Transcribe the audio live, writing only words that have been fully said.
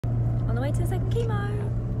way to the second chemo.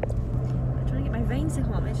 I'm trying to get my veins to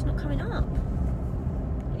come up, they're just not coming up.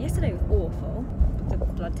 And yesterday was awful, the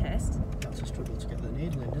blood test. That's a struggle to get the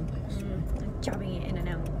needle in, isn't it? And jabbing it in and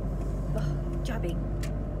out. Ugh, jabbing.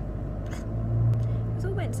 It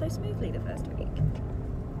all went so smoothly the first week.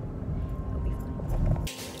 It'll be fine.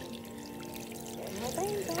 Getting my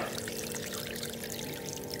veins off.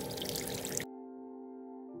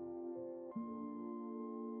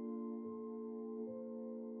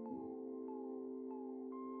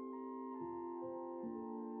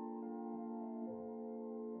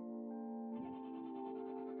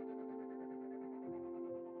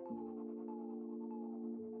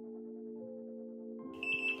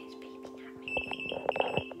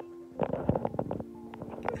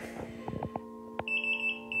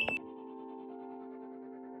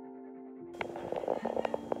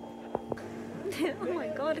 Oh my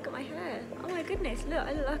god, look at my hair. Oh my goodness, look,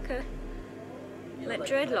 I look like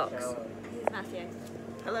dreadlocks. This is Matthew.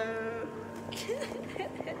 Hello.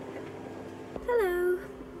 Hello.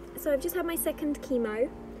 So I've just had my second chemo.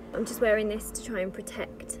 I'm just wearing this to try and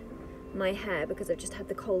protect my hair because I've just had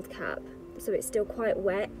the cold cap. So it's still quite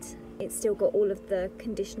wet. It's still got all of the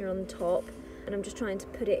conditioner on the top. And I'm just trying to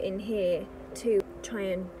put it in here to try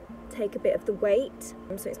and take a bit of the weight.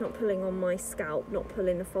 So it's not pulling on my scalp, not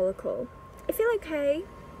pulling the follicle. I feel okay.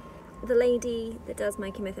 The lady that does my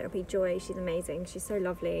chemotherapy, Joy, she's amazing. She's so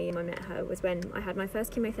lovely. I met her was when I had my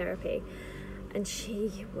first chemotherapy and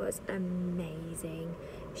she was amazing.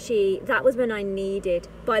 That was when I needed,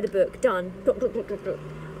 by the book, done.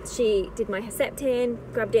 She did my Herceptin,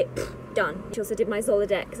 grabbed it, done. She also did my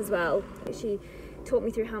Zoladex as well. She taught me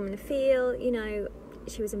through how I'm gonna feel, you know.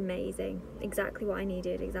 She was amazing. Exactly what I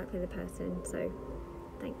needed, exactly the person, so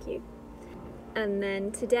thank you. And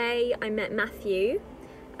then today I met Matthew.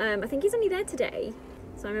 I think he's only there today,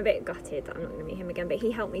 so I'm a bit gutted that I'm not going to meet him again, but he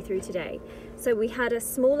helped me through today. So we had a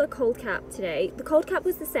smaller cold cap today. The cold cap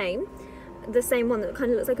was the same one that kind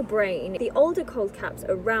of looks like a brain. The older cold caps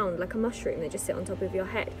are round like a mushroom, they just sit on top of your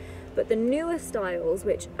head. But the newer styles,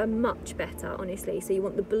 which are much better, honestly, so you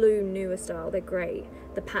want the blue newer style, they're great,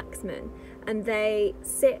 the Paxman, and they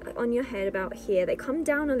sit on your head about here. They come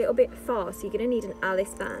down a little bit far, so you're going to need an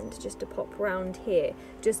Alice band just to pop round here,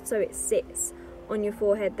 just so it sits on your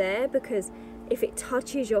forehead there, because if it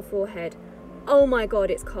touches your forehead, oh my god,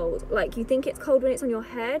 it's cold. Like, you think it's cold when it's on your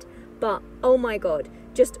head, but oh my god,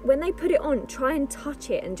 just when they put it on, try and touch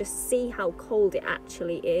it and just see how cold it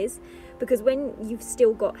actually is. Because when you've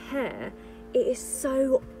still got hair, it is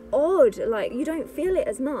so odd, like you don't feel it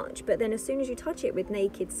as much, but then as soon as you touch it with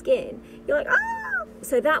naked skin, you're like, ah!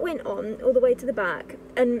 So that went on all the way to the back,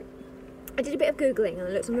 and I did a bit of Googling and I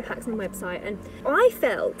looked on the Paxman website, and I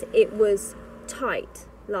felt it was tight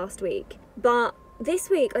last week, but this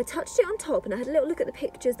week I touched it on top and I had a little look at the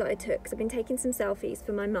pictures that I took, because I've been taking some selfies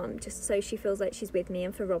for my mum, just so she feels like she's with me,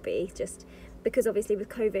 and for Robbie, just because obviously with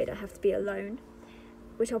COVID I have to be alone,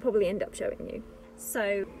 which I'll probably end up showing you.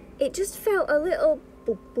 So it just felt a little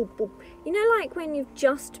boop, boop, boop. You know, like when you've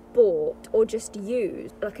just bought or just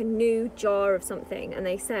used like a new jar of something and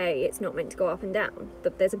they say it's not meant to go up and down,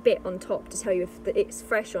 but there's a bit on top to tell you if it's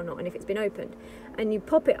fresh or not and if it's been opened, and you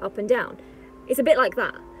pop it up and down. It's a bit like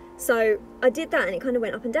that. So I did that and it kind of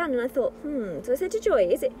went up and down, and I thought, so I said to Joy,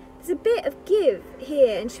 there's a bit of give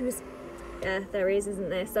here, and she was, yeah, there is, isn't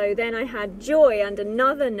there? So then I had Joy and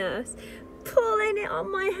another nurse pulling it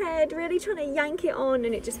on my head, really trying to yank it on,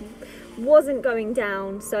 and it just wasn't going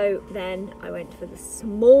down. So then I went for the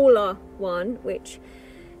smaller one, which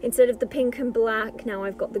instead of the pink and black, now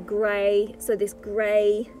I've got the grey. So this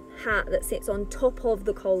grey hat that sits on top of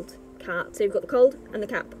the cold cap. So you've got the cold and the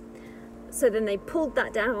cap. So then they pulled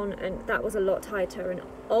that down and that was a lot tighter, and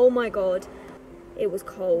oh my god, it was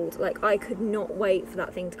cold. Like, I could not wait for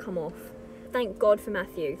that thing to come off. Thank God for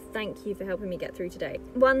Matthew. Thank you for helping me get through today.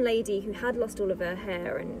 One lady who had lost all of her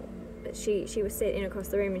hair, and she was sitting across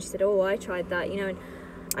the room, and she said, oh, I tried that, you know, and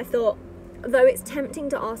I thought, though it's tempting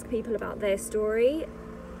to ask people about their story,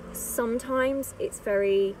 sometimes it's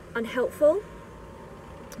very unhelpful,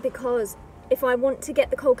 because if I want to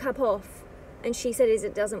get the cold cap off and she said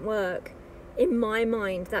it doesn't work, in my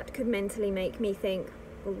mind that could mentally make me think,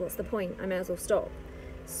 well, what's the point? I may as well stop.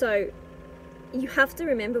 So you have to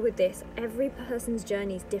remember with this, every person's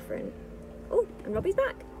journey is different. Oh, and Robbie's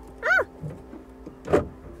back. Ah!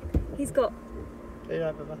 He's got... Are you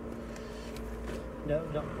right, Baba? No,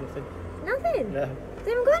 nothing. Nothing? No.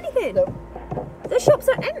 They haven't got anything? No. The shops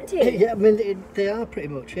are empty. Yeah, I mean, they are pretty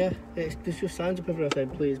much, yeah. There's just signs up everywhere saying,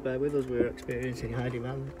 please bear with us, we're experiencing high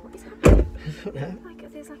demand. What is happening? I don't know.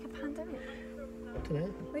 Like, there's like a pandemic. I don't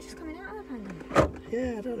know. We're just coming out of the pandemic.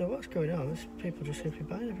 Yeah, I don't know what's going on. People just seem to be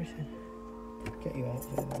buying everything. get you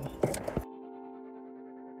out there.